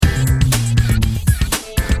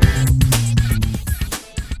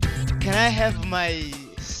have my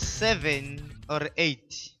 7 or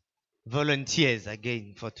 8 volunteers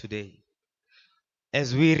again for today.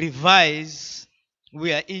 As we revise,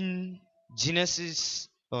 we are in Genesis,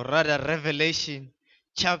 or rather Revelation,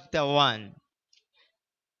 chapter 1.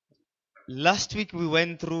 Last week we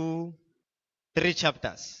went through 3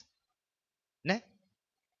 chapters. Ne?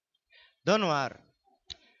 Don't worry.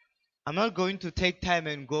 I'm not going to take time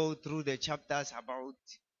and go through the chapters about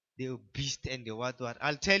the beast and the what.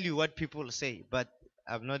 I'll tell you what people say, but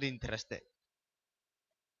I'm not interested.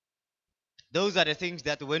 Those are the things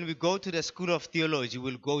that when we go to the school of theology,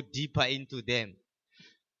 we'll go deeper into them.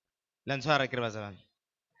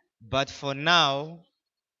 But for now,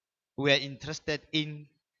 we are interested in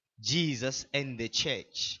Jesus and the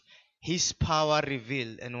church, his power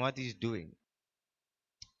revealed and what he's doing.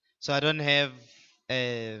 So I don't have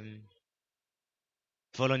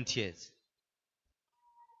volunteers.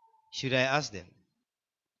 Should I ask them?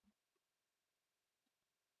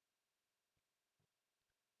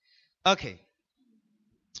 Okay.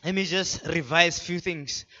 Let me just revise a few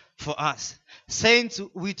things for us. Saints,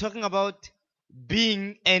 we're talking about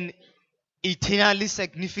being an eternally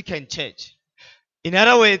significant church. In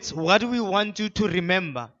other words, what we want you to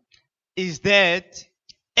remember is that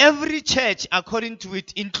every church, according to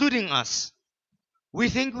it, including us, we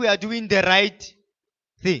think we are doing the right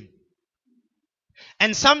thing.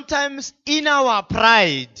 And sometimes in our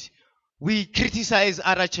pride, we criticize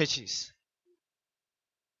other churches.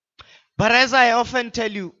 But as I often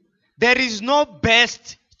tell you, there is no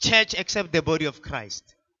best church except the body of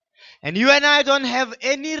Christ. And you and I don't have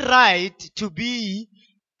any right to be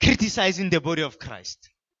criticizing the body of Christ.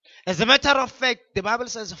 As a matter of fact, the Bible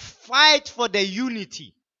says, fight for the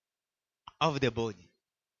unity of the body.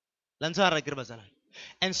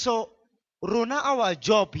 And so, Rona, our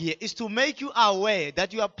job here is to make you aware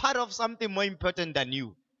that you are part of something more important than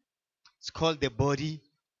you. It's called the body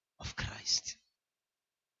of Christ.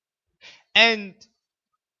 And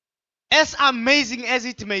as amazing as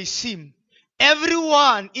it may seem,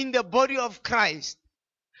 everyone in the body of Christ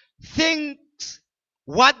thinks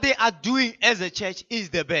what they are doing as a church is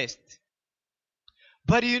the best.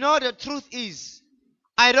 But you know, the truth is,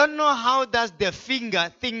 I don't know how does the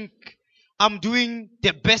finger think I'm doing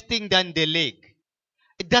the best thing than the leg.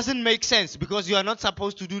 It doesn't make sense because you are not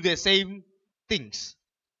supposed to do the same things.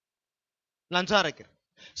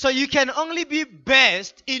 So you can only be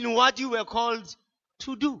best in what you were called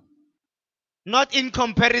to do, not in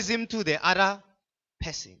comparison to the other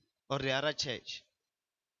person or the other church.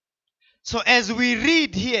 So as we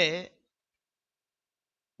read here,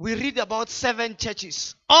 we read about 7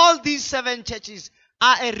 churches. All these 7 churches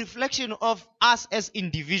are a reflection of us as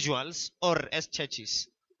individuals or as churches.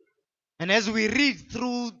 And as we read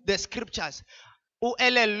through the scriptures,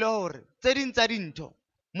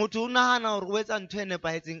 motho o nahana gore o etsa ntho e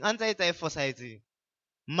nepahetseng a ntse a etsa e fosahetseng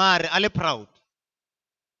mare a le proud.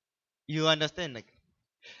 You understand?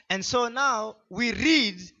 And so now we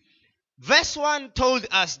read, verse 1 told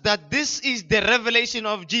us that this is the revelation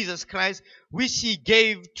of Jesus Christ which he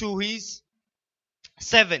gave to his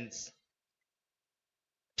servants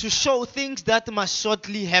to show things that must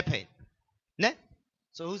shortly happen. Ne?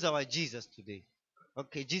 So who's our Jesus today?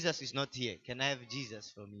 Okay, Jesus is not here. Can I have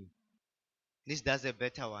Jesus from you? This does a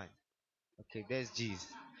better one. Okay, there's Jesus.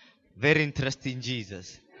 Very interesting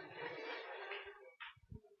Jesus.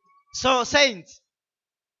 So, saints,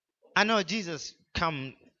 I know Jesus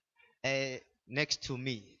come next to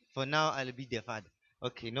me. For now, I'll be the Father.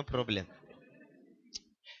 Okay, no problem.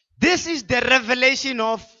 This is the revelation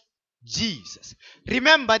of Jesus.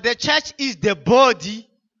 Remember, the church is the body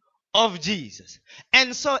of Jesus.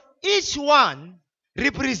 And so, each one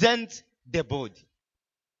represents the body.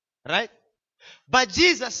 Right? But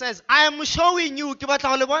Jesus says, I am showing you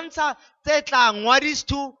what is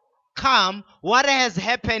to come, what has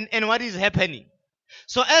happened, and what is happening.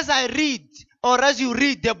 So as I read, or as you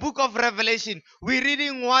read the book of Revelation, we're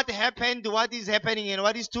reading what happened, what is happening, and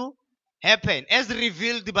what is to happen, as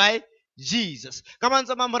revealed by Jesus.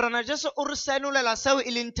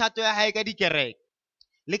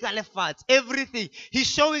 Everything. He's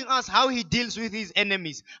showing us how he deals with his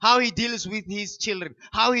enemies, how he deals with his children,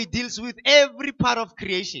 how he deals with every part of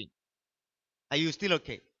creation. Are you still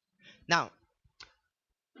okay? Now,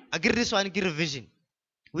 I give this one, give revision.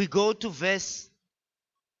 We go to verse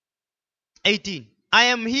 18. I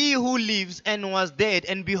am he who lives and was dead,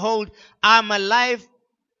 and behold, I am alive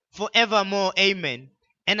forevermore. Amen.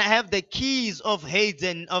 And I have the keys of Hades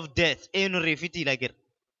and of death.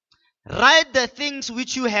 Write the things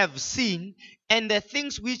which you have seen, and the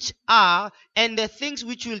things which are, and the things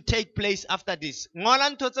which will take place after this.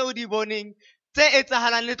 tse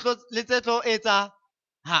etsahalang le tse tlo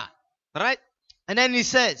etsahala. Right? And then he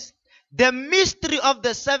says, the mystery of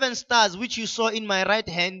the 7 stars which you saw in my right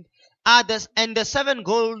hand and the 7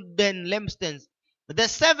 golden lampstands. The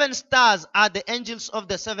 7 stars are the angels of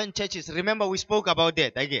the 7 churches. Remember, we spoke about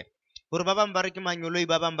that again.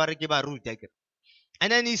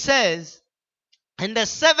 And then he says, and the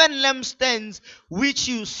 7 lampstands which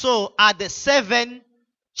you saw are the 7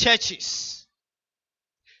 churches.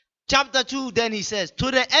 Chapter 2, then he says,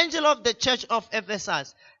 to the angel of the church of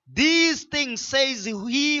Ephesus, these things says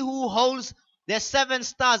he who holds the 7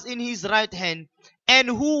 stars in his right hand and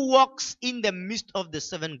who walks in the midst of the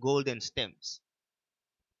 7 golden stems.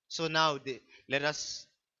 So now,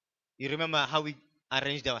 you remember how we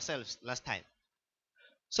arranged ourselves last time.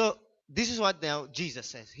 So this is what now Jesus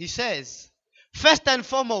says. He says, first and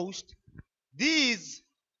foremost, these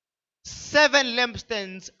 7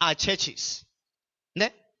 lampstands are churches.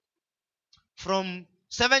 From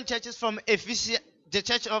 7 churches, from the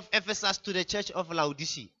church of Ephesus to the church of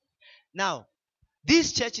Laodicea. Now,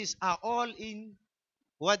 these churches are all in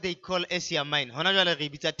what they call Asia Minor.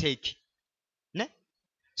 Take.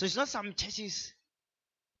 So it's not some churches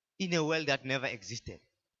in a world that never existed.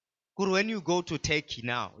 When you go to Turkey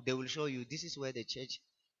now, they will show you this is where the church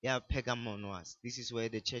Pergamon was. This is where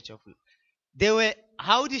the church of... They were,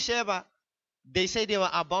 they say they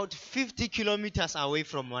were about 50 kilometers away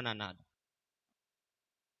from one another.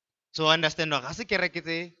 So understand,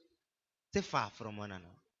 they're far from one another.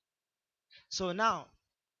 So now,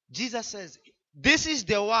 Jesus says, this is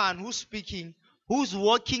the one who's speaking, who's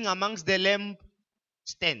walking amongst the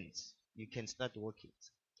lampstands. You can start walking.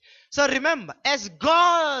 So remember, as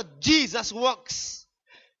God, Jesus walks,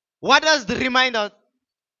 what does the reminder?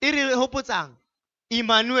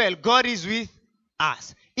 Emmanuel, God is with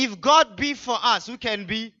us. If God be for us, who can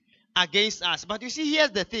be against us? But you see,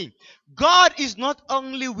 here's the thing. God is not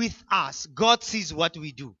only with us, God sees what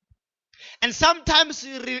we do. And sometimes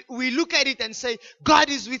we look at it and say, God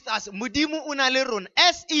is with us.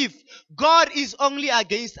 As if God is only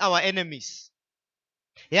against our enemies.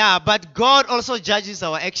 Yeah, but God also judges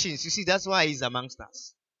our actions. You see, that's why He's amongst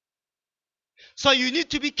us. So you need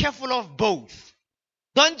to be careful of both.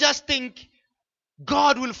 Don't just think,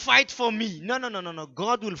 God will fight for me. No.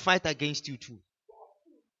 God will fight against you too.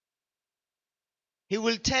 He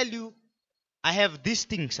will tell you, I have these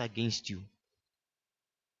things against you.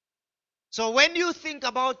 So when you think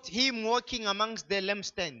about Him walking amongst the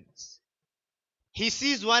lampstands, He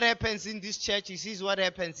sees what happens in this church. He sees what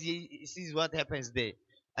happens here. He sees what happens there.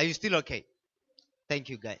 Are you still okay? Thank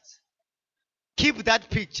you, guys. Keep that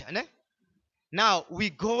picture. Ne? Now, we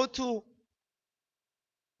go to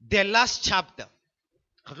the last chapter.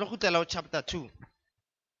 Chapter 2.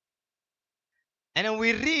 And then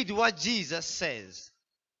we read what Jesus says.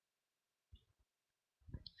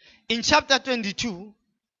 In chapter 22,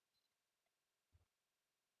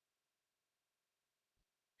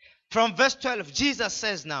 from verse 12, Jesus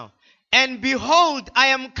says now, and behold, I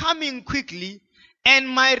am coming quickly, and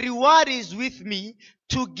my reward is with me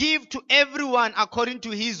to give to everyone according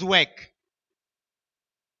to his work.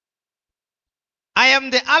 I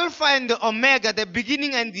am the Alpha and the Omega, the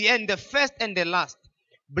beginning and the end, the first and the last.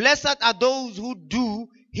 Blessed are those who do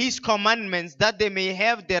His commandments, that they may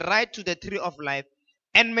have the right to the tree of life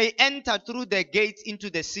and may enter through the gates into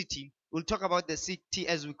the city. We'll talk about the city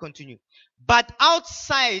as we continue. But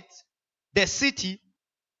outside the city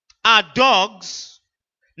are dogs.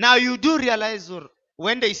 Now you do realize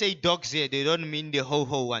when they say dogs here, they don't mean the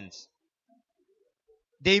ho-ho ones.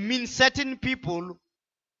 They mean certain people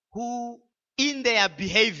who, in their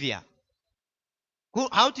behavior, so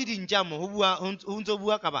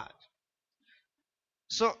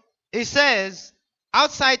it says,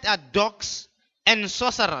 outside are dogs and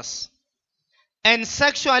sorcerers and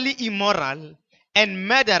sexually immoral and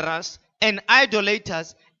murderers and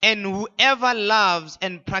idolaters and whoever loves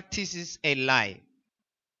and practices a lie.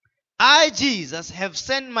 I, Jesus, have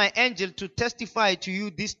sent my angel to testify to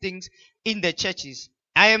you these things in the churches.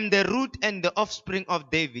 I am the root and the offspring of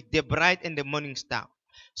David, the bright and the morning star.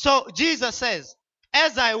 So Jesus says,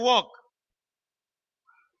 as I walk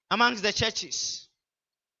amongst the churches,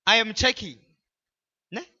 I am checking.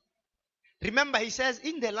 Remember, He says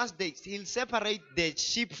in the last days, He'll separate the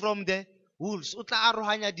sheep from the wolves.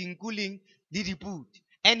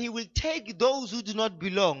 And He will take those who do not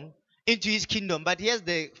belong into His kingdom. But here's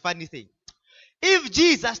the funny thing. If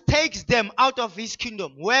Jesus takes them out of His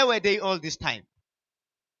kingdom, where were they all this time?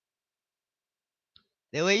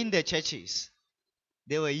 They were in the churches.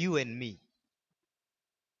 They were you and me.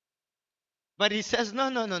 But He says, no.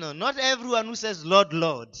 Not everyone who says, Lord,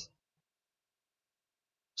 Lord,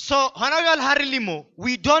 So, Hanagal Harilimo,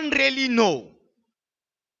 we don't really know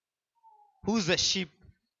who's a sheep,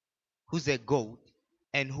 who's a goat,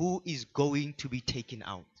 and who is going to be taken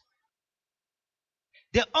out.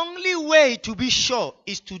 The only way to be sure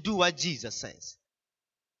is to do what Jesus says.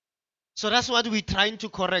 So that's what we're trying to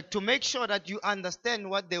correct, to make sure that you understand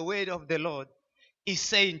what the word of the Lord is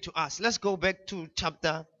saying to us. Let's go back to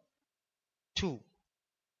chapter 2.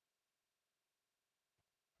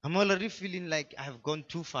 I'm already feeling like I've gone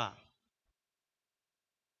too far.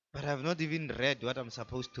 But I've not even read what I'm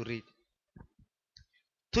supposed to read.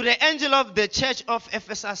 To the angel of the church of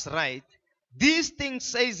Ephesus write, these things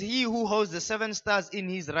says he who holds the 7 stars in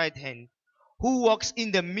his right hand, who walks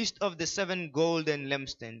in the midst of the 7 golden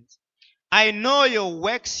lampstands. I know your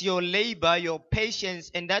works, your labor, your patience,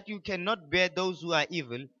 and that you cannot bear those who are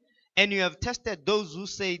evil. And you have tested those who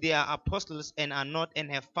say they are apostles and are not, and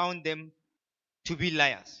have found them to be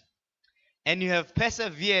liars. And you have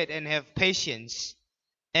persevered and have patience.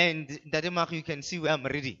 And Dademak, you can see where I'm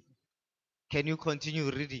reading. Can you continue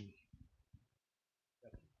reading?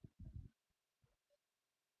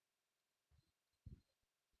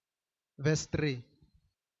 Verse 3.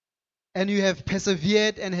 And you have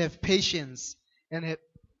persevered and have patience and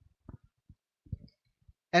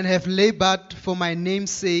have labored for my name's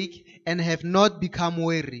sake and have not become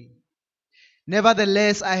weary.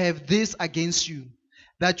 Nevertheless, I have this against you,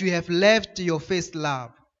 that you have left your first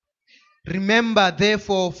love. Remember,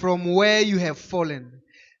 therefore, from where you have fallen,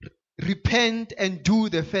 repent and do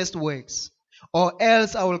the first works, or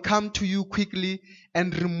else I will come to you quickly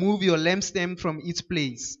and remove your lampstand from its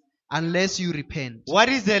place, unless you repent. What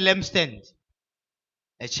is the lampstand?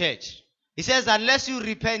 A church. He says, unless you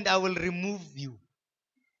repent, I will remove you.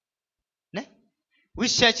 Ne?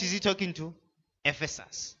 Which church is he talking to?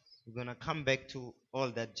 Ephesus. We're going to come back to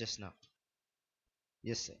all that just now.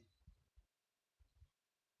 Yes, sir.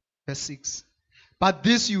 Verse 6. But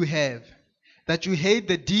this you have, that you hate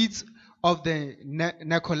the deeds of the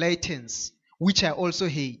Nicolaitans, which I also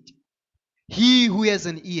hate. He who has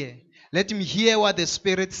an ear, let him hear what the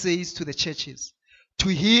Spirit says to the churches. To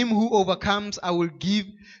him who overcomes, I will give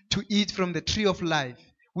to eat from the tree of life,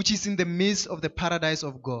 which is in the midst of the paradise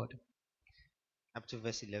of God. Up to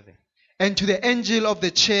verse 11. And to the angel of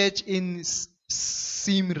the church in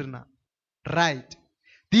Smyrna, write,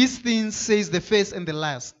 these things says the first and the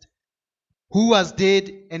last, who was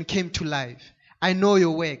dead and came to life. I know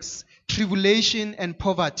your works, tribulation and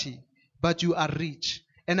poverty, but you are rich.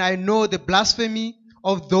 And I know the blasphemy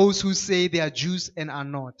of those who say they are Jews and are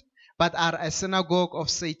not, but are a synagogue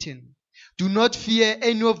of Satan. Do not fear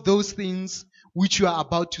any of those things which you are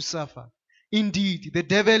about to suffer. Indeed, the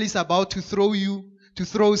devil is about to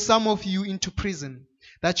throw some of you into prison,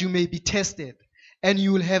 that you may be tested, and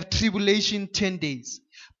you will have tribulation 10 days.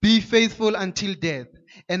 Be faithful until death,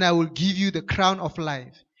 and I will give you the crown of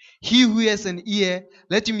life. He who has an ear,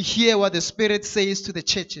 let him hear what the Spirit says to the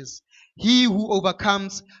churches. He who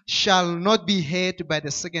overcomes shall not be hurt by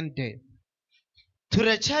the second death. To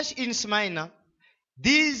the church in Smyrna,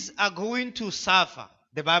 these are going to suffer,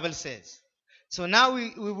 the Bible says. So now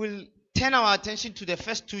we will turn our attention to the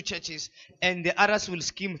first 2 churches, and the others will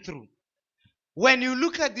skim through. When you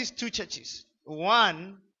look at these 2 churches,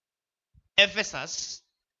 one, Ephesus,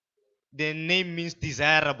 the name means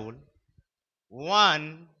desirable.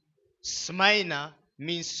 One, Smyrna,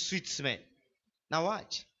 means sweet smell. Now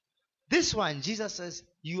watch. This one, Jesus says,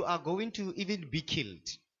 you are going to even be killed.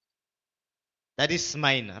 That is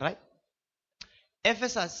Smyrna, right?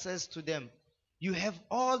 Ephesus says to them, you have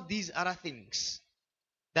all these other things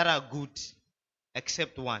that are good,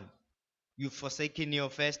 except one. You've forsaken your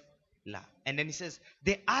first love. And then he says,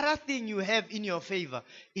 the other thing you have in your favor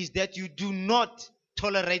is that you do not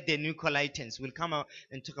tolerate the Nicolaitans. We'll come out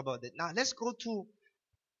and talk about that. Now let's go to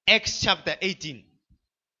Acts chapter 18.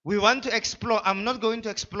 We want to explore, I'm not going to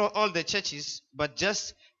explore all the churches, but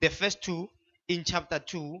just the first 2 in chapter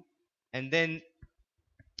 2. And then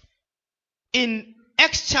in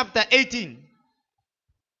Acts chapter 18,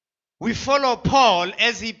 we follow Paul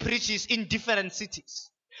as he preaches in different cities.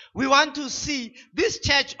 We want to see this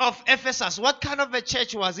church of Ephesus. What kind of a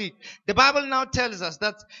church was it? The Bible now tells us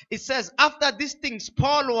that it says, after these things,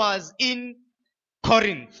 Paul was in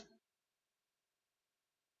Corinth.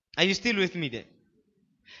 Are you still with me there?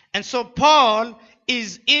 And so Paul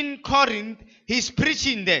is in Corinth. He's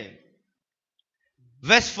preaching there.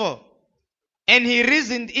 Verse 4. And he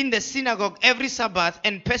reasoned in the synagogue every Sabbath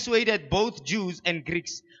and persuaded both Jews and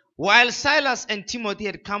Greeks. While Silas and Timothy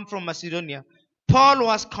had come from Macedonia, Paul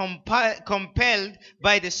was compelled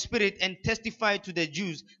by the Spirit and testified to the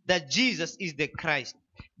Jews that Jesus is the Christ.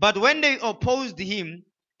 But when they opposed him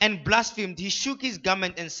and blasphemed. He shook his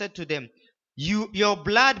garment and said to them, your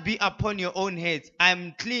blood be upon your own heads. I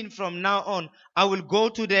am clean from now on. I will go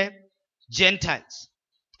to the Gentiles.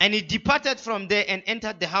 And he departed from there and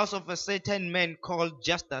entered the house of a certain man called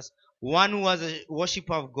Justus, one who was a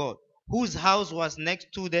worshipper of God, whose house was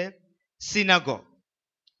next to the synagogue.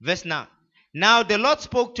 Verse 9. Now the Lord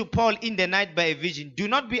spoke to Paul in the night by a vision. Do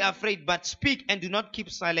not be afraid, but speak and do not keep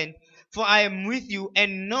silent, for I am with you,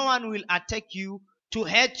 and no one will attack you to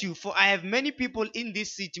hurt you, for I have many people in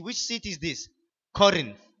this city. Which city is this?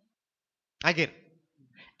 Corinth. Again.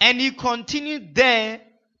 And he continued there,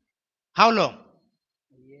 how long?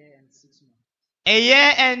 A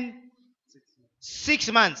year and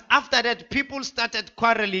 6 months. After that, people started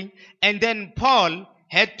quarreling, and then Paul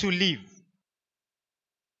had to leave.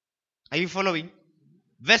 Are you following?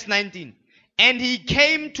 Verse 19. And he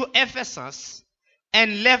came to Ephesus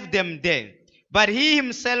and left them there. But he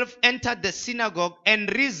himself entered the synagogue and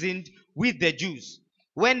reasoned with the Jews.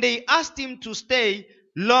 When they asked him to stay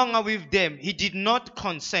longer with them, he did not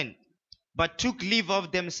consent, but took leave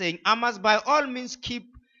of them, saying, I must by all means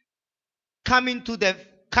keep coming to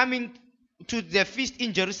the feast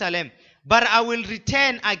in Jerusalem, but I will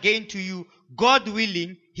return again to you, God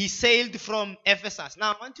willing. He sailed from Ephesus.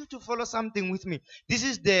 Now I want you to follow something with me. This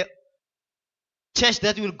is the church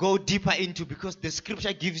that we'll go deeper into, because the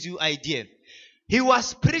scripture gives you idea. He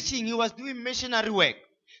was preaching, he was doing missionary work.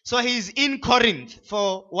 So he's in Corinth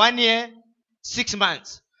for 1 year, 6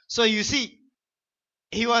 months. So you see,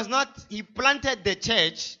 he planted the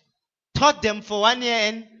church, taught them for 1 year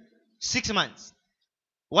and 6 months.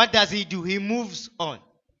 What does he do? He moves on.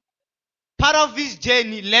 Part of his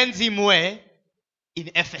journey lands him where? In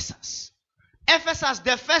Ephesus. Ephesus,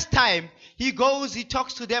 the first time he goes, he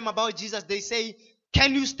talks to them about Jesus. They say,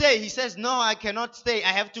 can you stay? He says, no, I cannot stay.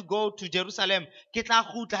 I have to go to Jerusalem.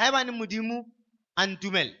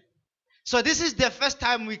 So this is the first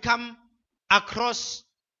time we come across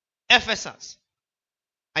Ephesus.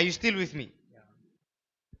 Are you still with me?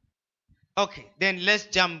 Yeah. Okay, then let's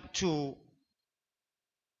jump to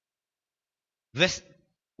verse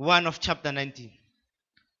 1 of chapter 19.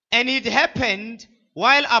 And it happened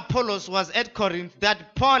while Apollos was at Corinth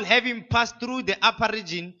that Paul, having passed through the upper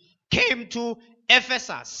region, came to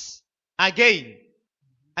Ephesus again.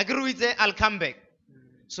 Agree with that? I'll come back.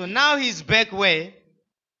 So now he's back where?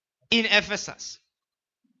 In Ephesus.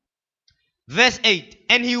 Verse 8.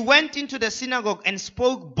 And he went into the synagogue and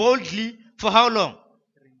spoke boldly for how long?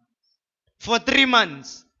 3 months. For 3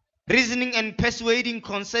 months. Reasoning and persuading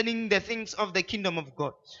concerning the things of the kingdom of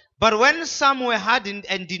God. But when some were hardened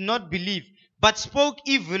and did not believe, but spoke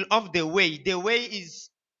evil of the way is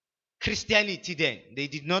Christianity then. They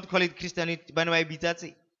did not call it Christianity.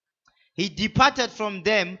 He departed from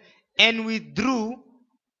them and withdrew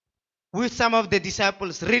with some of the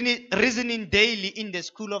disciples, reasoning daily in the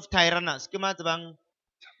school of Tyrannus.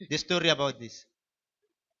 The story about this.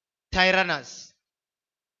 Tyrannus.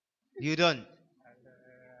 You don't?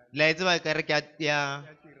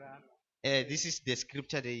 This is the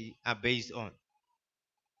scripture they are based on.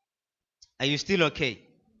 Are you still okay?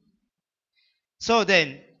 So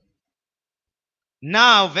then,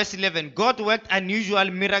 now verse 11, God worked unusual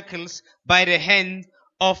miracles by the hand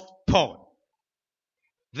of Paul.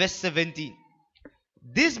 Verse 17,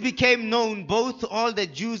 this became known both to all the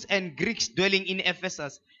Jews and Greeks dwelling in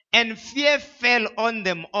Ephesus, and fear fell on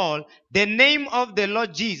them all. The name of the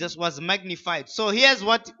Lord Jesus was magnified. So here's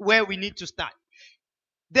where we need to start.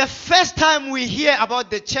 The first time we hear about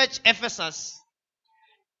the church Ephesus,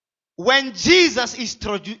 when Jesus is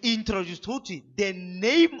introduced, the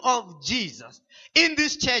name of Jesus in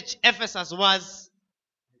this church Ephesus was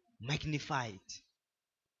magnified.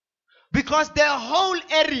 Because the whole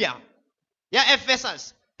area,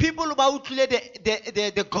 Ephesus, people about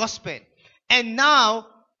the gospel. And now,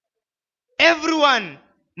 everyone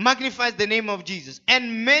magnifies the name of Jesus.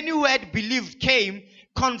 And many who had believed came,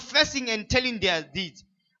 confessing and telling their deeds.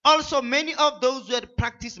 Also, many of those who had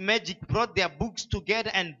practiced magic brought their books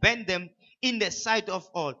together and burned them in the sight of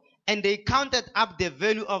all. And they counted up the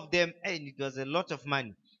value of them, and it was a lot of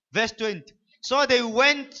money. Verse 20. So they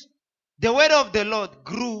went, the word of the Lord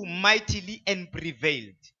grew mightily and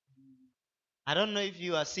prevailed. I don't know if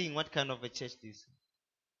you are seeing what kind of a church this is.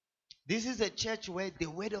 This is a church where the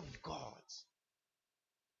word of God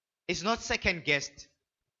is not second guessed.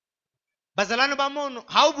 Bazalano bamono,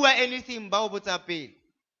 how do I anything baobotapel?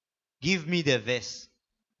 Give me the verse.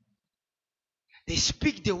 They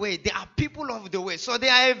speak the way. They are people of the way. So they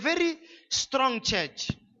are a very strong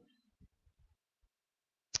church.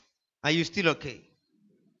 Are you still okay?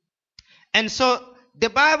 And so the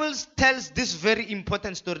Bible tells this very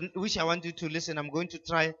important story, which I want you to listen. I'm going to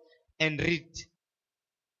try and read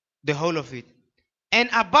the whole of it. And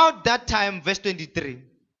about that time, verse 23,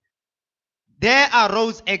 there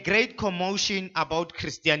arose a great commotion about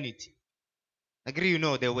Christianity. Agree, you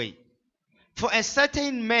know the way. For a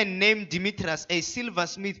certain man named Demetrius, a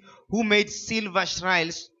silversmith, who made silver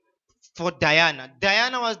shrines for Diana.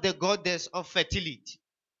 Diana was the goddess of fertility.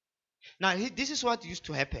 Now, this is what used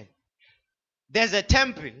to happen. There's a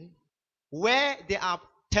temple where there are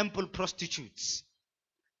temple prostitutes.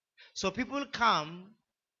 So people come.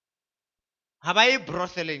 Habai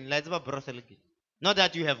brotheling, let's about brotheling. Not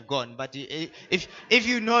that you have gone, but if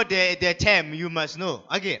you know the term, you must know.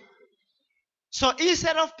 Okay. So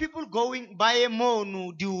instead of people going by a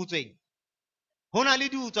monu diutsweng, honali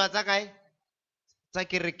diutswa tsa kae? Tsa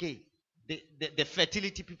kereke, the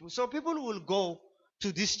fertility people. So people will go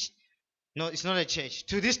to this. No, it's not a church.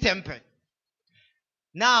 To this temple.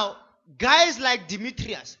 Now, guys like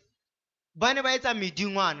Demetrius,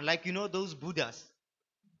 like you know those Buddhas.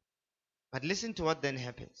 But listen to what then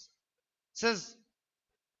happens. It says,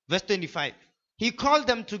 verse 25. He called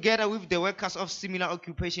them together with the workers of similar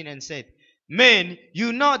occupation and said, Men,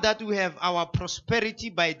 you know that we have our prosperity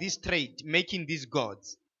by this trade, making these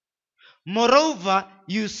gods. Moreover,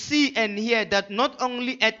 you see and hear that not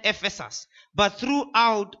only at Ephesus, but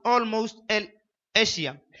throughout almost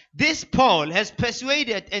Asia, this Paul has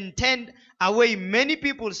persuaded and turned away many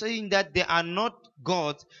people, saying that they are not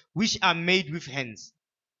gods which are made with hands.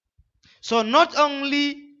 So not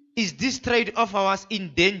only is this trade of ours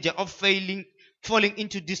in danger of falling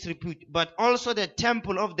into disrepute, but also the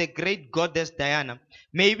temple of the great goddess Diana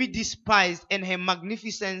may be despised and her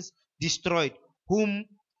magnificence destroyed, whom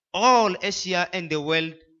all Asia and the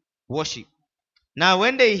world worship. Now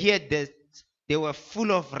when they heard this, they were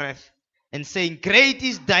full of wrath and saying, Great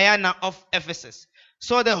is Diana of Ephesus.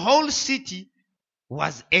 So the whole city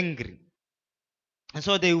was angry. And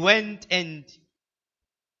so they went and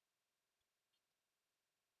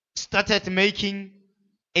started making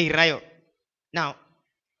a riot. Now,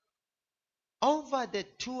 over the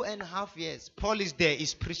 2.5 years, Paul is there,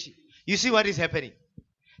 is preaching. You see what is happening?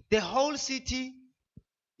 The whole city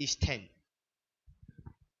is 10.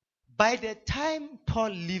 By the time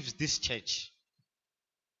Paul leaves this church,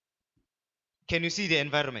 can you see the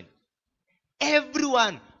environment?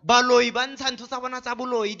 Everyone, everyone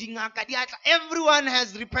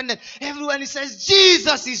has repented. Everyone says,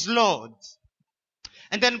 Jesus is Lord.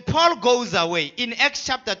 And then Paul goes away. In Acts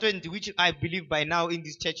chapter 20, which I believe by now in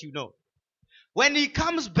this church you know. When he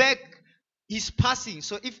comes back, he's passing.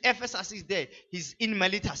 So if Ephesus is there, he's in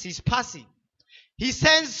Miletus, he's passing. He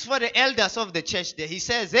sends for the elders of the church there. He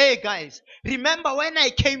says, Hey guys, remember when I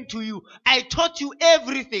came to you, I taught you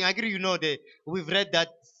everything. I agree, you know that we've read that.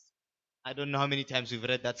 I don't know how many times we've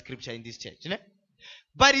read that scripture in this church. You know?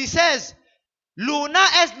 But he says, Luna,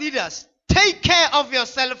 as leaders, take care of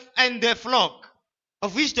yourself and the flock,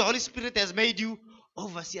 of which the Holy Spirit has made you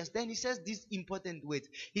overseers. Then he says these important words.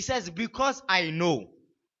 He says, because I know.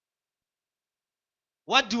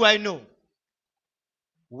 What do I know?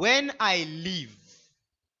 When I leave,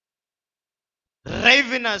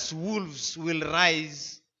 ravenous wolves will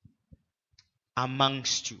rise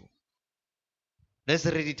amongst you. Let's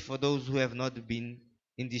read it for those who have not been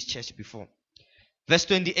in this church before. Verse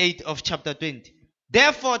 28 of chapter 20.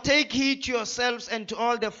 Therefore take heed to yourselves and to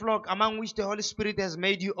all the flock among which the Holy Spirit has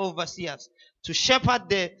made you overseers, to shepherd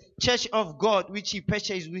the church of God which he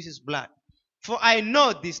purchased with his blood. For I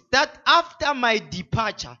know this, that after my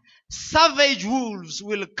departure, savage wolves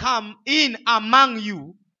will come in among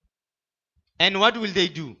you. And what will they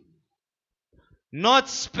do? Not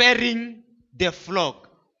sparing the flock.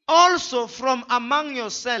 Also from among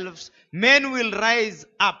yourselves, men will rise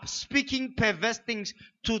up, speaking perverse things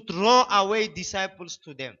to draw away disciples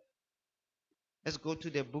to them. Let's go to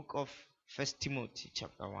the book of 1 Timothy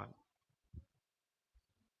chapter 1.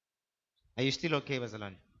 Are you still okay,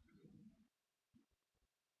 Basalan?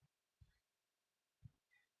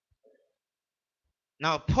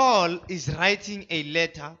 Now, Paul is writing a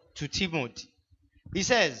letter to Timothy. He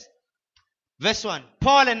says, verse 1,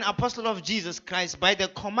 Paul, an apostle of Jesus Christ, by the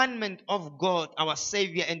commandment of God, our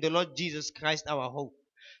Savior, and the Lord Jesus Christ, our hope.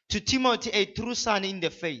 To Timothy, a true son in the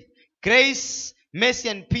faith. Grace, mercy,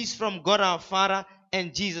 and peace from God our Father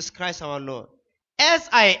and Jesus Christ our Lord. As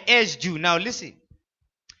I urged you, now listen.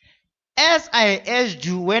 As I urged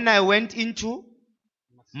you when I went into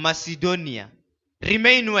Macedonia,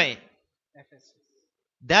 remain where? Ephesus.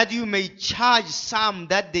 That you may charge some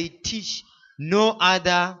that they teach no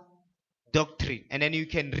other doctrine. And then you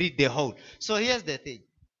can read the whole. So here's the thing.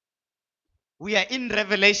 We are in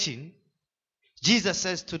Revelation Jesus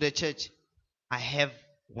says to the church, I have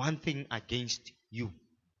one thing against you.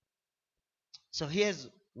 So here's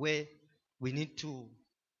where we need to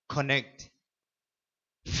connect.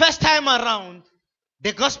 First time around,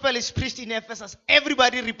 the gospel is preached in Ephesus.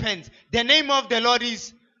 Everybody repents. The name of the Lord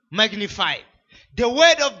is magnified. The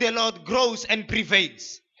word of the Lord grows and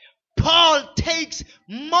prevails. Paul takes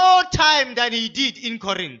more time than he did in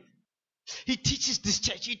Corinth. He teaches this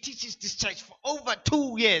church. He teaches this church for over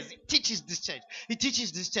 2 years. He teaches this church. He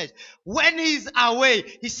teaches this church. When he's away,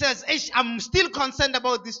 he says, I'm still concerned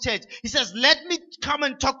about this church. He says, let me come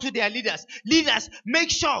and talk to their leaders. Leaders, make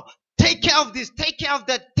sure, take care of this, take care of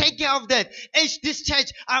that, take care of that. This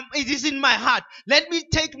church, it is in my heart. Let me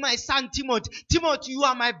take my son Timothy. Timothy, you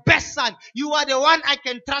are my best son. You are the one I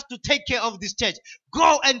can trust to take care of this church.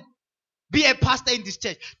 Go and be a pastor in this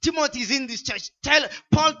church. Timothy is in this church.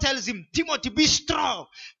 Paul tells him, Timothy, be strong.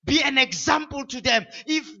 Be an example to them.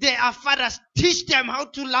 If they are fathers, teach them how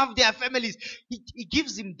to love their families. He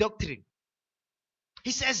gives him doctrine.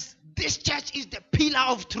 He says, this church is the pillar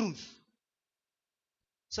of truth.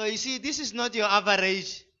 So you see, this is not your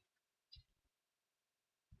average.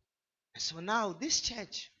 So now this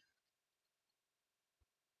church,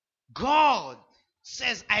 God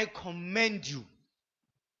says, I commend you.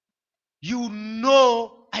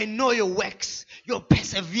 I know your works, your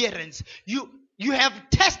perseverance. You have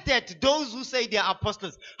tested those who say they are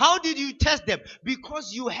apostles. How did you test them?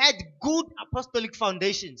 Because you had good apostolic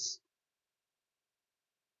foundations.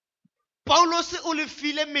 Paulos o le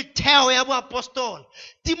file metheo ya bo apostol.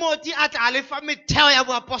 Timothy at ale fa metheo ya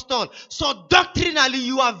bo apostol. So doctrinally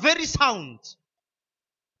you are very sound.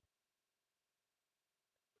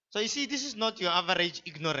 So you see, this is not your average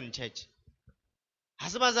ignorant church.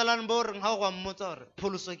 Hasabazalane bo reng ha go mmotsa re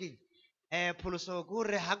pholoso ke pholoso go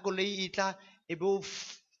re ha koloi itla e bo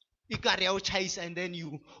ikare ya o chase and then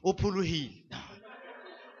you o pholohile.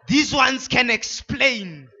 These ones can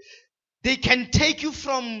explain. They can take you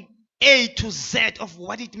from A to Z of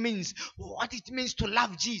what it means to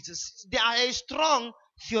love Jesus. They are a strong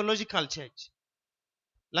theological church.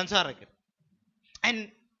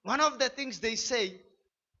 And one of the things they say,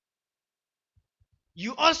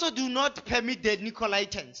 you also do not permit the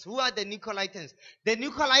Nicolaitans. Who are the Nicolaitans? The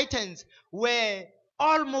Nicolaitans were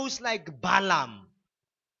almost like Balaam.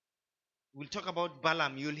 We'll talk about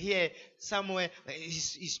Balaam. You'll hear somewhere, he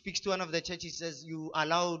speaks to one of the churches, he says, you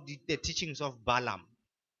allow the teachings of Balaam.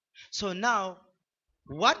 So now,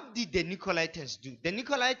 what did the Nicolaitans do? The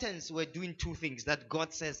Nicolaitans were doing two things that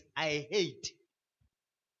God says, I hate.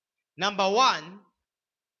 Number one,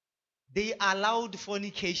 they allowed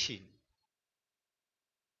fornication.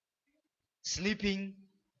 Sleeping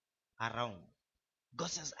around. God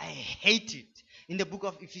says, I hate it. In the book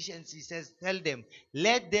of Ephesians, he says, tell them,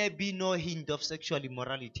 let there be no hint of sexual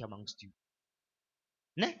immorality amongst you.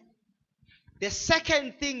 Ne? The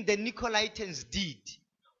second thing the Nicolaitans did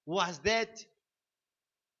was that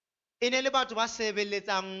in a batho ba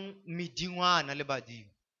sebeletsang medingwana le badimo.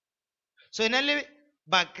 So in a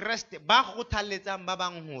ba Kriste ba kgothaletsang ba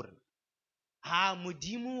bang hore ha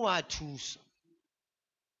modimo wa thusa.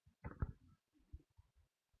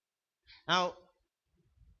 Now,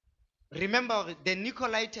 remember the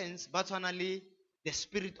Nicolaitans, but only the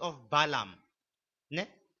spirit of Balaam. Ne?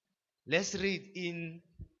 Let's read in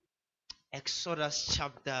Exodus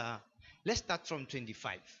chapter. Let's start from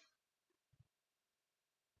 25.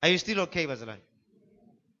 Are you still okay, Bazalan?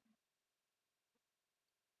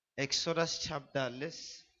 Exodus chapter,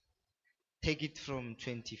 let's take it from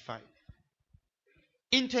 25.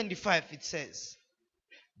 In 25 it says,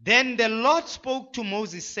 then the Lord spoke to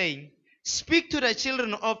Moses saying, speak to the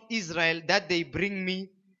children of Israel that they bring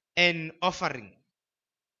me an offering.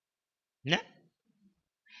 Ne?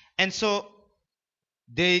 And so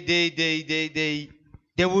they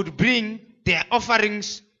would bring their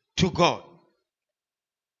offerings to God.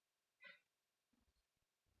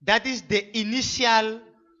 That is the initial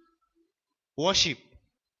worship.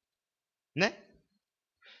 Ne?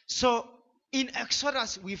 So in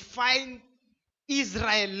Exodus we find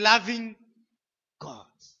Israel loving God.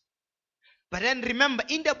 But then remember,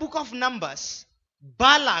 in the book of Numbers,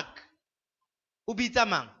 Balak,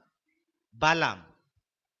 Ubitamang, Balaam,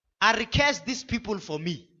 I request these people for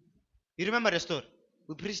me. You remember the story?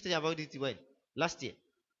 We preached about it when? Last year.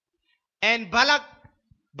 And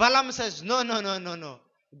Balaam says, no.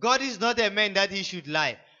 God is not a man that he should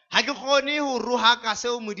lie.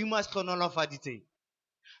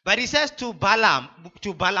 But he says to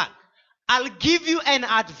Balak, I'll give you an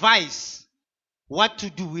advice what to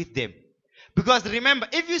do with them. Because remember,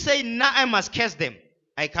 if you say, now I must curse them,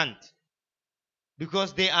 I can't.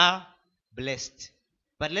 Because they are blessed.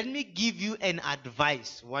 But let me give you an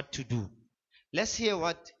advice what to do. Let's hear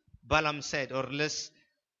what Balaam said, or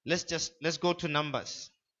let's go to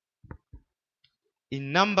Numbers.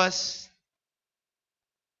 In Numbers,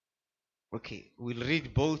 okay, we'll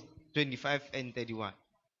read both 25 and 31.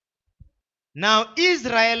 Now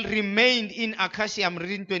Israel remained in Acacia. I'm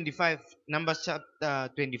reading 25, Numbers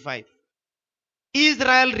chapter 25.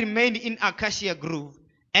 Israel remained in Acacia Grove,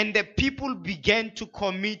 and the people began to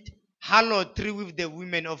commit harlotry with the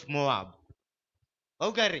women of Moab.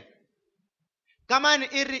 Okay. Come on,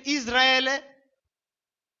 Israel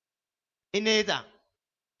ineza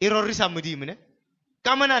irorisa modimo ne.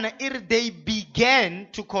 Come on, they began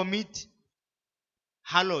to commit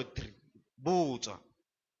harlotry. Botswa.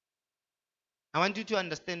 I want you to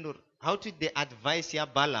understand how to they advise ya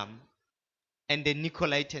Balaam and the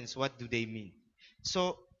Nicolaitans. What do they mean?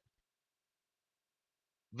 So,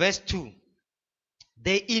 verse 2.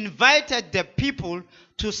 They invited the people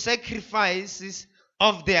to sacrifices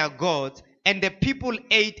of their gods, and the people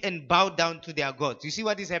ate and bowed down to their gods. You see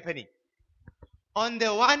what is happening? On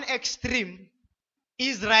the one extreme,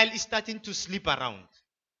 Israel is starting to sleep around.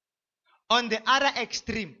 On the other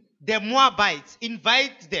extreme, the Moabites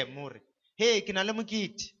invite them more. Hey, kinale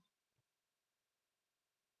mukiti.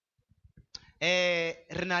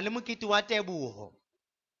 Renale mukiti wa Teboho.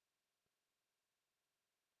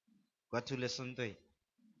 Got to listen to it.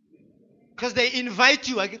 Because they invite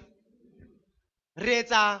you again.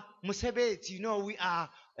 Reza Musebet, you know,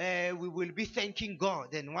 we will be thanking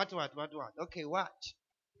God. And what? Okay, watch.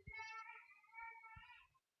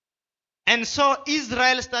 And so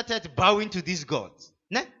Israel started bowing to these gods.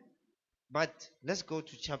 Ne? But let's go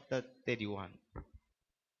to chapter 31.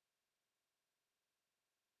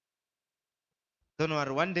 Don't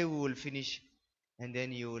worry, one day we will finish and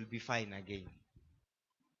then you will be fine again.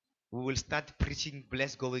 We will start preaching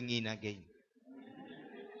blessed going in again.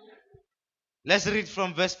 Let's read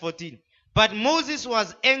from verse 14. But Moses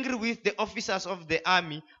was angry with the officers of the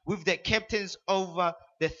army, with the captains over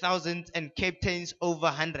the thousands and captains over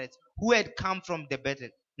hundreds, who had come from the battle.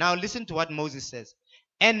 Now listen to what Moses says.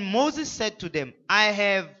 And Moses said to them,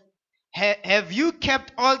 have you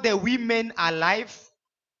kept all the women alive?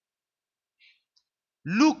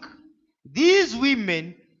 Look, these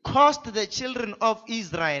women caused the children of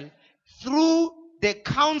Israel through the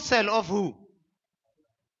counsel of who?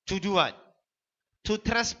 To do what? To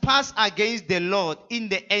trespass against the Lord in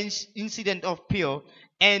the incident of Peor,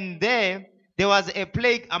 and there was a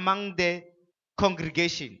plague among the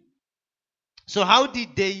congregation. So how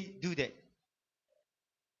did they do that?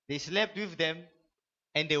 They slept with them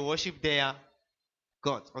and they worshiped their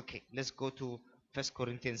gods. Okay, let's go to 1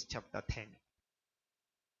 Corinthians chapter 10.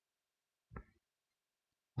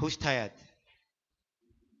 Who's tired?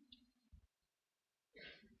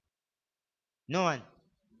 No one?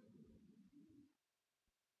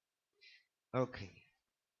 Okay.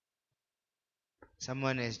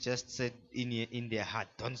 Someone has just said in their heart,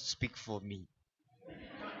 don't speak for me.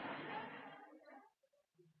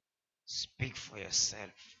 Speak for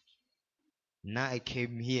yourself. Now I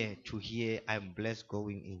came here to hear I'm blessed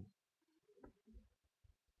going in.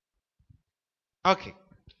 Okay.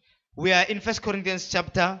 We are in 1 Corinthians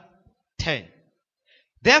chapter 10.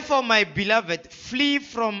 Therefore, my beloved, flee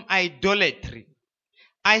from idolatry.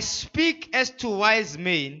 I speak as to wise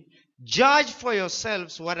men. Judge for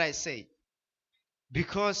yourselves what I say.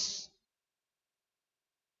 Because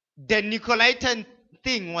the Nicolaitan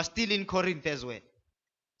thing was still in Corinth as well.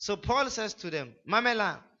 So Paul says to them,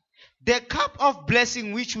 Mamela, the cup of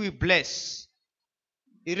blessing which we bless.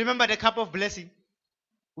 You remember the cup of blessing?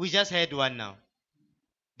 We just had one now.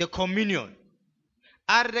 The communion.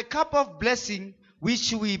 Are the cup of blessing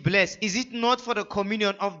which we bless, is it not for the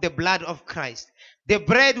communion of the blood of Christ? The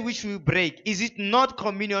bread which we break, is it not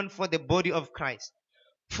communion for the body of Christ?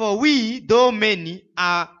 For we, though many,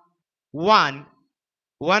 are one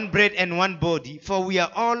bread and one body, for we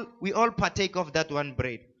all partake of that one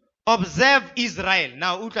bread. Observe Israel.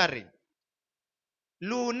 Now, utare.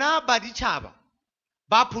 Luna badichaba.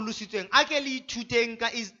 Ba pulusitweng. Akeli tuteng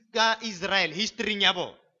ka Israel. History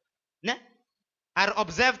nyabo. Ne? I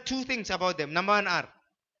observe two things about them. Number one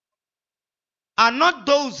are not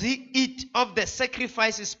those who eat of the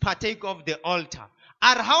sacrifices partake of the altar.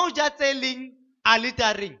 Are how jateling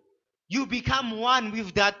alitering. You become one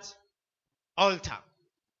with that altar.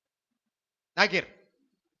 Again.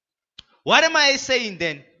 What am I saying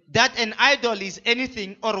then? That an idol is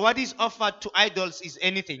anything, or what is offered to idols is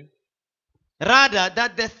anything. Rather,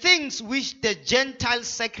 that the things which the Gentiles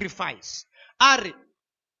sacrifice are.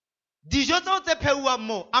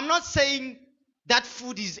 I'm not saying that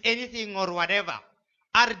food is anything or whatever.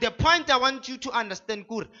 Are the point I want you to understand,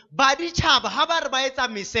 Kur, baditjhaba ha ba re ba etsa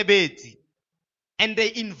mesebetsi and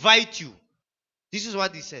they invite you. This is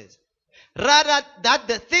what he says. Rather, that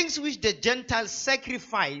the things which the Gentiles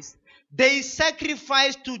sacrifice, they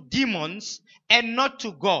sacrifice to demons and not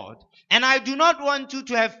to God. And I do not want you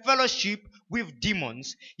to have fellowship with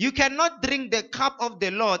demons. You cannot drink the cup of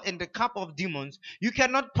the Lord and the cup of demons. You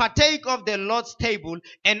cannot partake of the Lord's table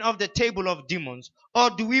and of the table of demons. Or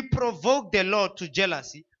do we provoke the Lord to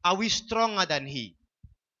jealousy? Are we stronger than he?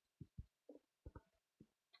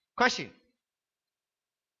 Question.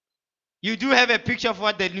 You do have a picture of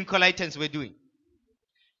what the Nicolaitans were doing.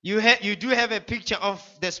 You do have a picture of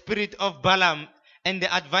the spirit of Balaam and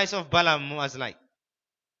the advice of Balaam was like.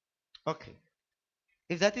 Okay.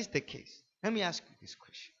 If that is the case, let me ask you this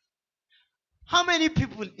question. How many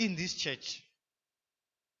people in this church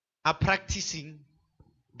are practicing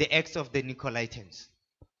the acts of the Nicolaitans?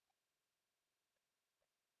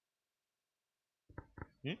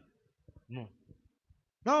 No.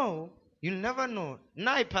 No, you'll never know.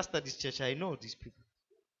 Now I pastor this church, I know these people.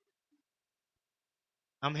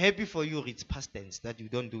 I'm happy for you, it's past tense, that you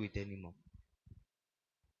don't do it anymore.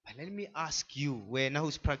 But let me ask you, where now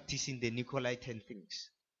who's practicing the Nicolaitan things?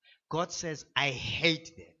 God says, I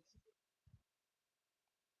hate that.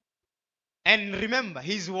 And remember,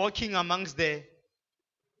 he's walking amongst the...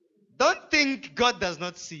 Don't think God does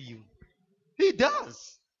not see you. He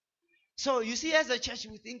does. So you see, as a church,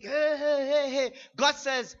 we think, hey. God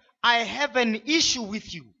says, I have an issue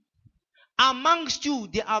with you. Amongst you,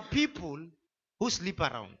 there are people who sleep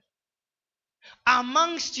around.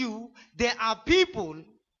 Amongst you, there are people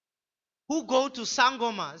who go to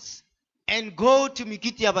Sangomas and go to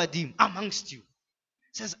Mikiti Abadim. Amongst you.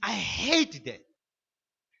 Says, I hate that.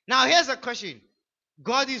 Now here's a question.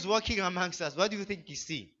 God is working amongst us. What do you think he's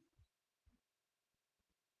seeing?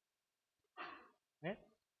 Eh?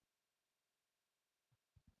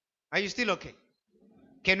 Are you still okay?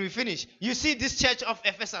 Can we finish? You see this church of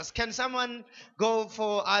Ephesus. Can someone go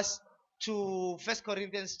for us to 1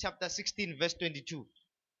 Corinthians chapter 16 verse 22?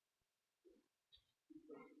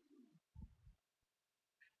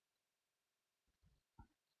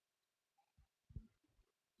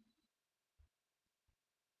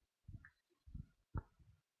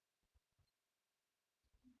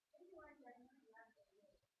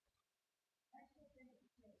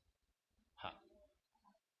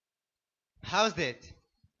 How's that?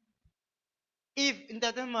 If in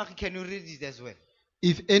that mark, can you read it as well?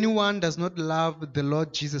 If anyone does not love the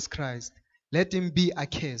Lord Jesus Christ, let him be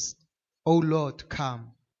accursed. O Lord,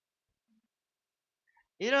 come.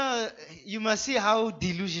 You know, you must see how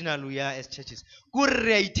delusional we are as churches.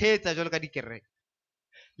 Lentswe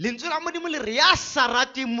la Modimo le re ya sa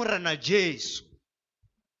rateng morena Jesu.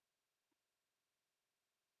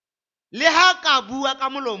 Le ha ka bua ka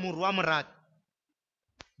molomo wa morata.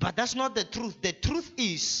 But that's not the truth. The truth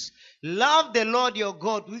is, love the Lord your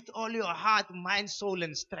God with all your heart, mind, soul,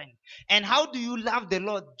 and strength. And how do you love the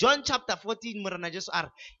Lord? John chapter 14, morena Jesu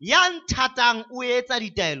are yang thatang o etsa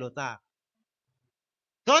ditaelo tsa.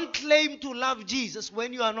 Don't claim to love Jesus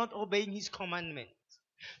when you are not obeying his commandments.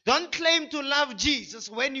 Don't claim to love Jesus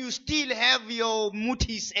when you still have your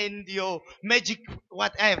mutis and your magic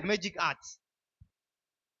arts.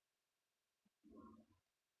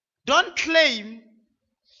 Don't claim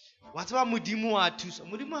what's what Modimo a thusa.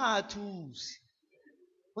 Modimo ha thusi.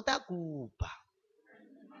 O ta kopa.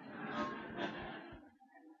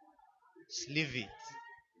 Leave it.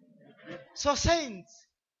 So saints,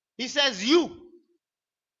 he says you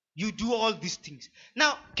do all these things.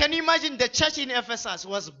 Now, can you imagine the church in Ephesus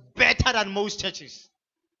was better than most churches?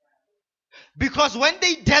 Because when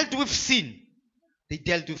they dealt with sin, they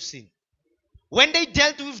dealt with sin. When they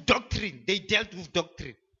dealt with doctrine, they dealt with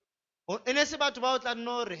doctrine. And it's about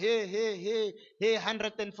hey,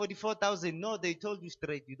 144,000. No, they told you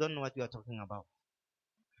straight. You don't know what you are talking about.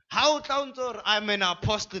 How I'm an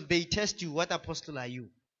apostle. They test you. What apostle are you?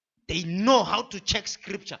 They know how to check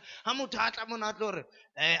scripture. I'm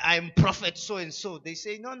prophet so and so. They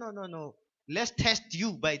say, no. Let's test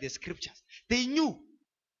you by the scriptures. They knew.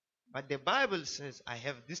 But the Bible says, I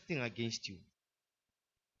have this thing against you.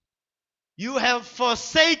 You have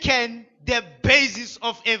forsaken the basis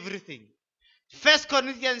of everything. 1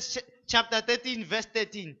 Corinthians chapter 13 verse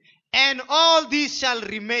 13. And all these shall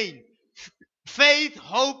remain. Faith,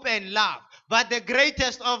 hope, and love. But the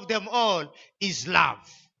greatest of them all is love.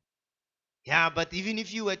 Yeah, but even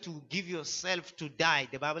if you were to give yourself to die,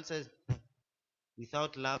 the Bible says,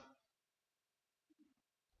 without love.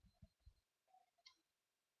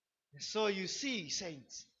 So you see,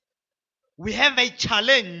 saints, we have a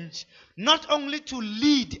challenge not only to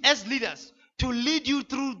lead as leaders, to lead you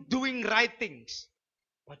through doing right things,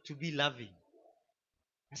 but to be loving.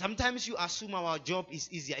 Sometimes you assume our job is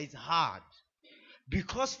easier. It's hard.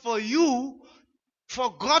 Because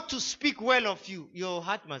for God to speak well of you, your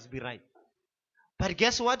heart must be right. But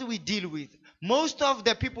guess what we deal with? Most of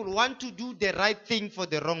the people want to do the right thing for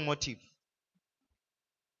the wrong motive.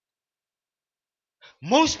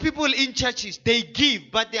 Most people in churches, they give,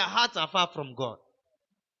 but their hearts are far from God.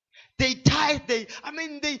 They tithe, they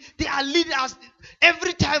are leaders.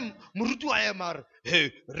 Every time, Murutu ayamar,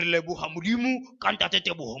 hey, relebuha mudimu, kantate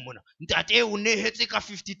tebo homona. Ntate unehetse ka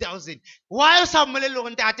 50,000. While some melelo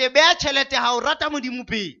ntate be chelete ha urata mudimu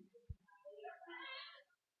pe.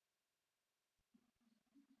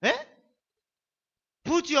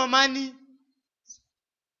 Put your money.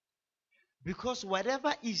 Because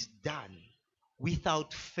whatever is done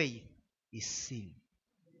without faith is sin.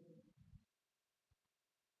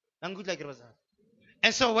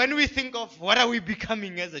 And so when we think of what are we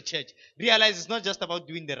becoming as a church, realize it's not just about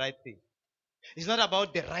doing the right thing. It's not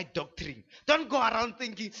about the right doctrine. Don't go around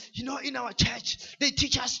thinking, in our church, they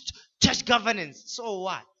teach us church governance. So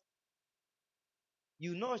what?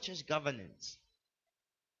 You know church governance.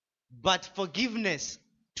 But forgiveness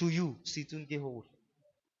to you,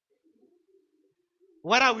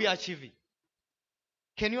 what are we achieving?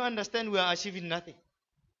 Can you understand we are achieving nothing?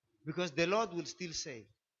 Because the Lord will still say,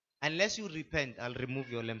 unless you repent, I'll remove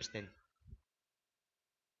your lampstand.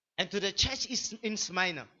 And to the church in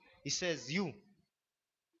Smyrna, he says, you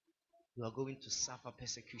are going to suffer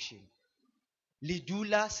persecution.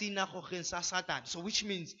 Lidula sinagogen sa Satan. So which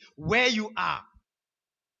means where you are,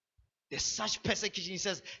 there's such persecution. He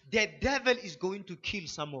says, the devil is going to kill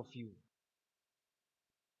some of you.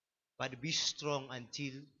 But be strong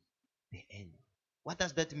until the end. What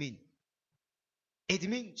does that mean? It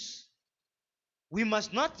means we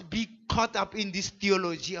must not be caught up in this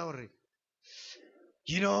theology already.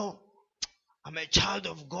 I'm a child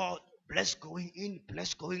of God. Blessed going in,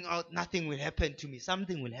 blessed going out. Nothing will happen to me.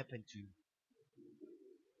 Something will happen to you.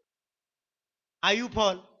 Are you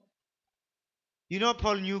Paul?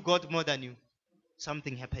 Paul knew God more than you.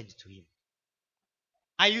 Something happened to him.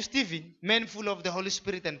 Are you Stephen? Man full of the Holy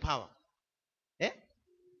Spirit and power.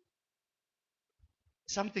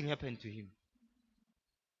 Something happened to him.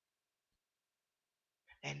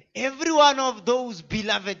 And every one of those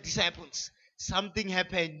beloved disciples, something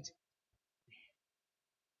happened.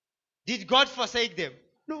 Did God forsake them?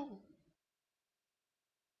 No.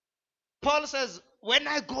 Paul says, when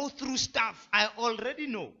I go through stuff, I already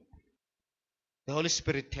know. The Holy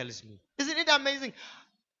Spirit tells me. Isn't it amazing?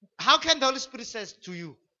 How can the Holy Spirit say to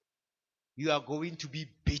you, you are going to be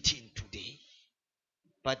beaten today,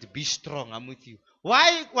 but be strong, I'm with you.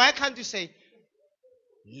 Why can't you say,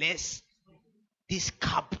 let's this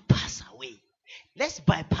cup pass away. Let's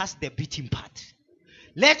bypass the beating part.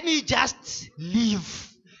 Let me just live.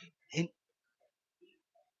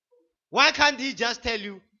 Why can't he just tell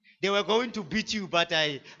you, they were going to beat you, but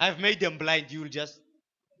I've made them blind. You'll just...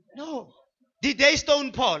 No. Did they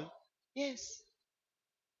stone Paul? Yes.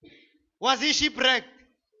 Was he shipwrecked?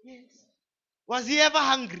 Yes. Was he ever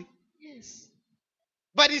hungry? Yes.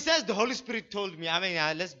 But he says, the Holy Spirit told me.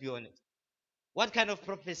 Let's be honest. What kind of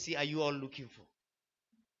prophecy are you all looking for?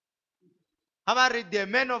 The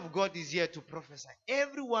man of God is here to prophesy.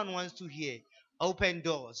 Everyone wants to hear open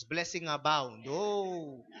doors, blessing abound.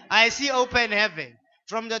 Oh, I see open heaven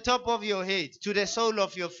from the top of your head to the sole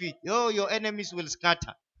of your feet. Oh, your enemies will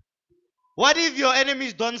scatter. What if your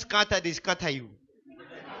enemies don't scatter, they scatter you?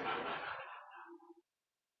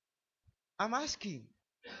 I'm asking.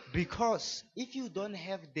 Because if you don't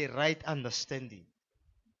have the right understanding,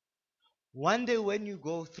 one day when you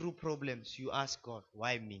go through problems, you ask God,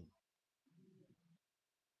 why me?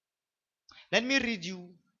 Let me read you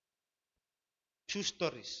 2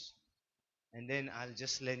 stories. And then I'll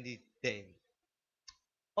just land it there.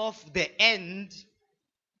 Of the end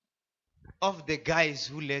of the guys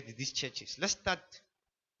who led these churches. Let's start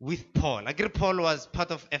with Paul. I agree Paul was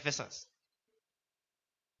part of Ephesus.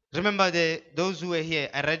 Remember those who were here,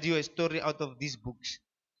 I read you a story out of these books.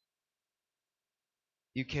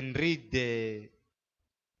 You can read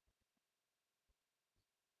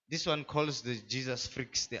this one calls the Jesus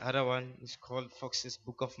Freaks. The other one is called Fox's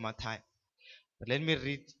Book of Matthew. But let me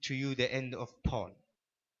read to you the end of Paul.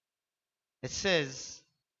 It says,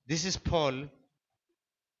 this is Paul.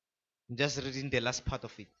 I'm just reading the last part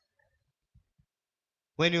of it.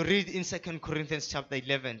 When you read in 2 Corinthians chapter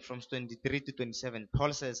 11 from 23 to 27,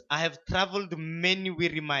 Paul says, I have traveled many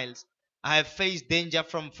weary miles. I have faced danger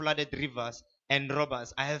from flooded rivers and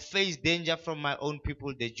robbers. I have faced danger from my own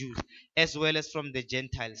people, the Jews, as well as from the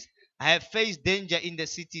Gentiles. I have faced danger in the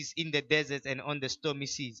cities, in the deserts, and on the stormy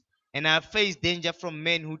seas. And I have faced danger from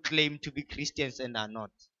men who claim to be Christians and are not.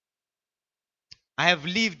 I have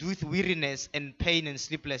lived with weariness and pain and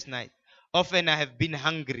sleepless nights. Often I have been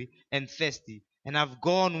hungry and thirsty, and have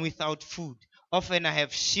gone without food. Often I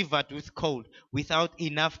have shivered with cold, without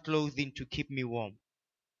enough clothing to keep me warm.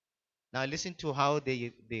 Now listen to how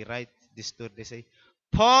they write this story. They say,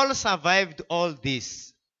 Paul survived all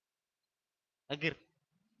this. Agir.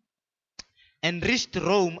 And reached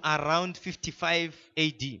Rome around 55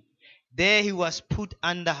 AD. There he was put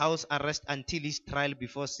under house arrest until his trial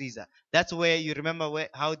before Caesar. That's where you remember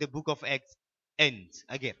how the book of Acts ends.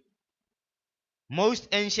 Again, most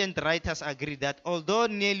ancient writers agree that although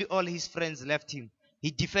nearly all his friends left him,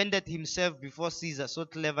 he defended himself before Caesar so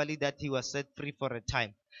cleverly that he was set free for a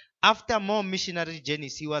time. After more missionary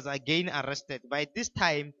journeys, he was again arrested. By this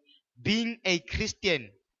time, being a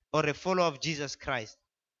Christian or a follower of Jesus Christ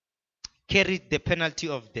carried the penalty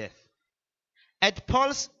of death.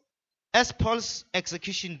 As Paul's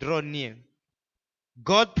execution drew near,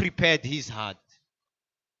 God prepared his heart.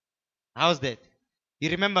 How's that?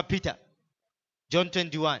 You remember Peter? John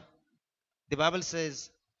 21. The Bible says,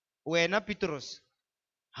 Wena Petros,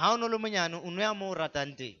 how no lumanyano unwe mo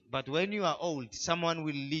ratante, but when you are old, someone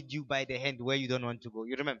will lead you by the hand where you don't want to go.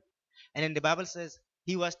 You remember? And then the Bible says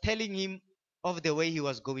he was telling him of the way he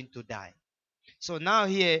was going to die. So now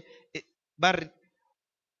here, but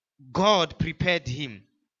God prepared him,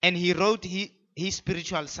 and he wrote his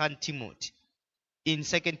spiritual son Timothy in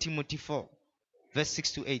 2 Timothy 4, verse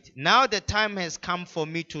 6 to 8. Now the time has come for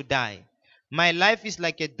me to die. My life is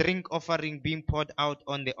like a drink offering being poured out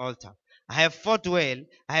on the altar. I have fought well,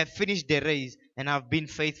 I have finished the race, and I have been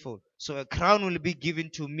faithful. So a crown will be given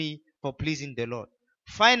to me for pleasing the Lord.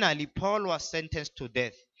 Finally, Paul was sentenced to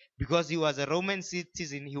death. Because he was a Roman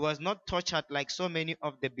citizen, he was not tortured like so many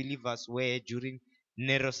of the believers were during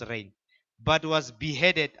Nero's reign, but was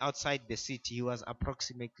beheaded outside the city. He was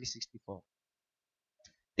approximately 64.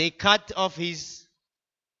 They cut off his...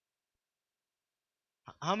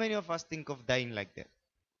 How many of us think of dying like that?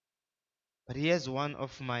 But here's one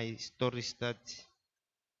of my stories that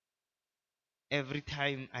every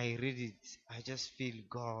time I read it, I just feel,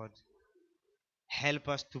 God, help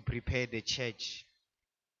us to prepare the church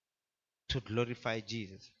to glorify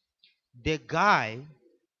Jesus. The guy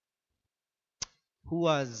who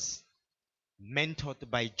was mentored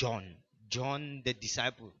by John the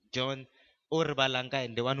disciple, John Orbalanga,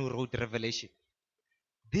 and the one who wrote Revelation.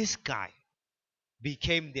 This guy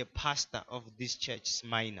became the pastor of this church,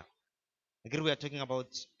 Smyrna. Again, we are talking about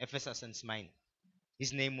Ephesus and Smyrna.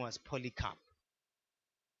 His name was Polycarp.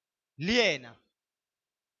 Liena,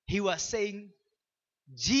 he was saying,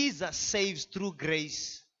 Jesus saves through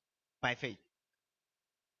grace by faith.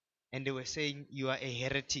 And they were saying, you are a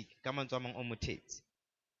heretic. Come on,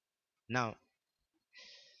 now,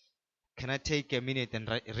 can I take a minute and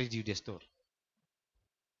read you the story?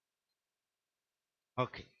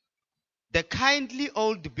 Okay. The kindly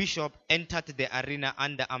old bishop entered the arena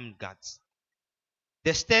under armed guards.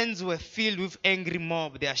 The stands were filled with angry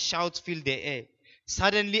mob. Their shouts filled the air.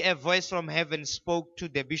 Suddenly a voice from heaven spoke to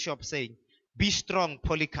the bishop saying, "Be strong,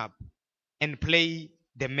 Polycarp, and play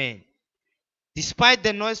the man." Despite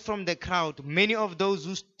the noise from the crowd, many of those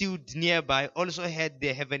who stood nearby also heard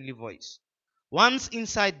the heavenly voice. Once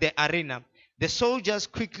inside the arena, the soldiers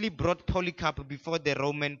quickly brought Polycarp before the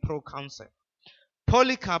Roman proconsul.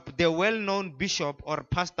 Polycarp, the well-known bishop or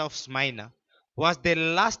pastor of Smyrna, was the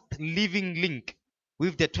last living link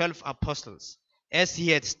with the 12 apostles, as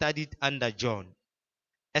he had studied under John.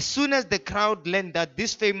 As soon as the crowd learned that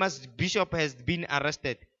this famous bishop has been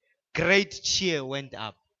arrested, great cheer went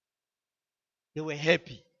up. They were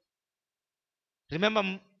happy.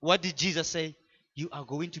 Remember, what did Jesus say? You are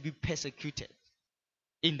going to be persecuted.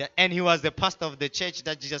 And he was the pastor of the church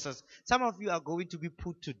that Jesus says, some of you are going to be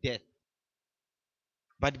put to death.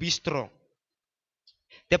 But be strong.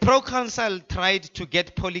 The proconsul tried to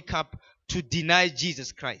get Polycarp to deny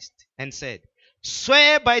Jesus Christ and said,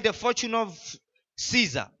 "Swear by the fortune of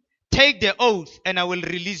Caesar, take the oath and I will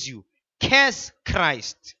release you. Curse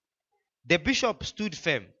Christ." The bishop stood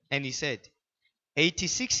firm and he said,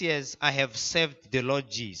 86 years I have served the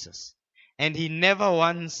Lord Jesus, and he never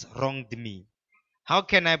once wronged me. How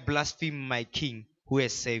can I blaspheme my king who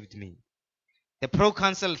has saved me? The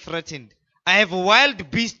proconsul threatened, "I have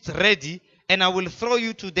wild beasts ready, and I will throw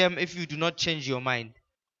you to them if you do not change your mind."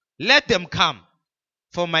 "Let them come,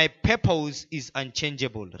 for my purpose is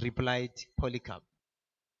unchangeable," replied Polycarp.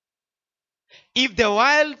 "If the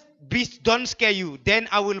wild beasts don't scare you, then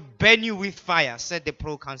I will burn you with fire," said the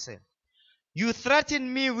proconsul. You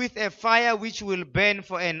threaten me with a fire which will burn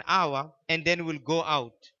for an hour and then will go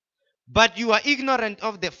out. But you are ignorant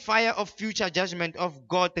of the fire of future judgment of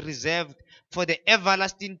God reserved for the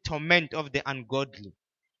everlasting torment of the ungodly.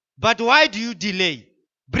 But why do you delay?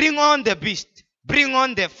 Bring on the beast, bring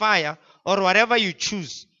on the fire, or whatever you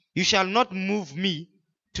choose. You shall not move me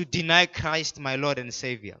to deny Christ my Lord and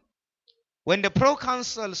Savior. When the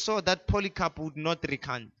proconsul saw that Polycarp would not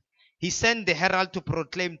recant, he sent the herald to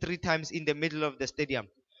proclaim 3 times in the middle of the stadium,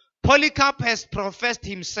 Polycarp has professed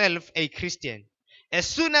himself a Christian. As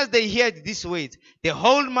soon as they heard these words, the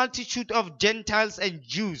whole multitude of Gentiles and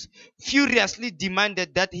Jews furiously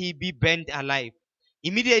demanded that he be burned alive.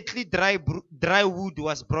 Immediately dry wood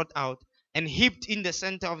was brought out and heaped in the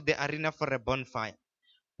center of the arena for a bonfire.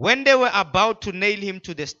 When they were about to nail him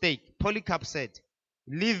to the stake, Polycarp said,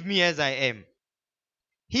 Leave me as I am.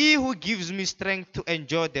 He who gives me strength to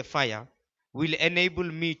endure the fire will enable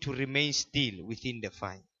me to remain still within the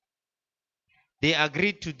fire. They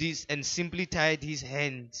agreed to this and simply tied his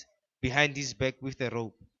hands behind his back with a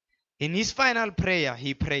rope. In his final prayer,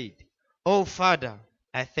 he prayed, Oh Father,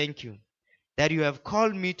 I thank you that you have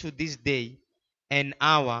called me to this day and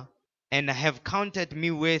hour and have counted me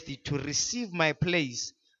worthy to receive my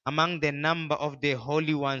place among the number of the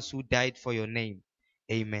holy ones who died for your name.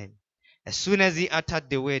 Amen. As soon as he uttered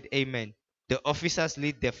the word Amen, the officers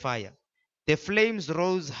lit the fire. The flames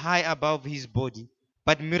rose high above his body,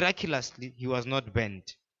 but miraculously he was not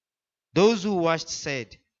burnt. Those who watched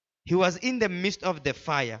said, He was in the midst of the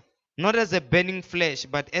fire, not as a burning flesh,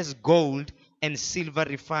 but as gold and silver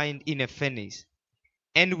refined in a furnace.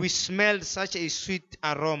 And we smelled such a sweet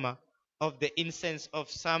aroma of the incense of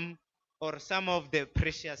some of the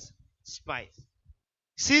precious spice.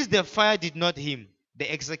 Since the fire did not him,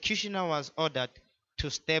 the executioner was ordered to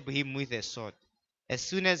stab him with a sword. As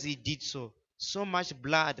soon as he did so, so much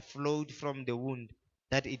blood flowed from the wound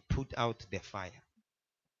that it put out the fire.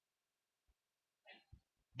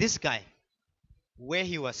 This guy, where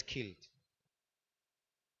he was killed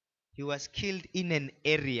in an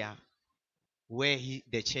area where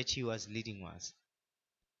the church he was leading was.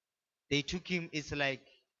 They took him, it's like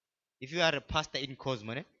if you are a pastor in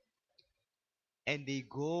Cosmo, and they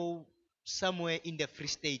go somewhere in the Free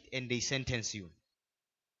State and they sentence you.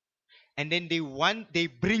 And then they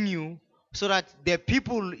bring you so that the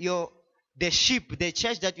people, the sheep, the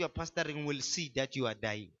church that you are pastoring will see that you are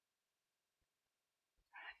dying.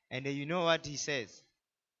 And then you know what he says?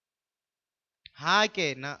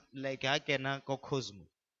 Cosmo.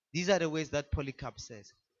 These are the ways that Polycarp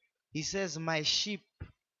says. He says, My sheep,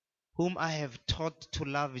 whom I have taught to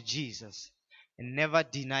love Jesus and never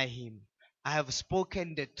deny him, I have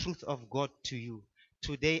spoken the truth of God to you.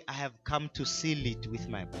 Today I have come to seal it with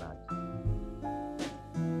my blood.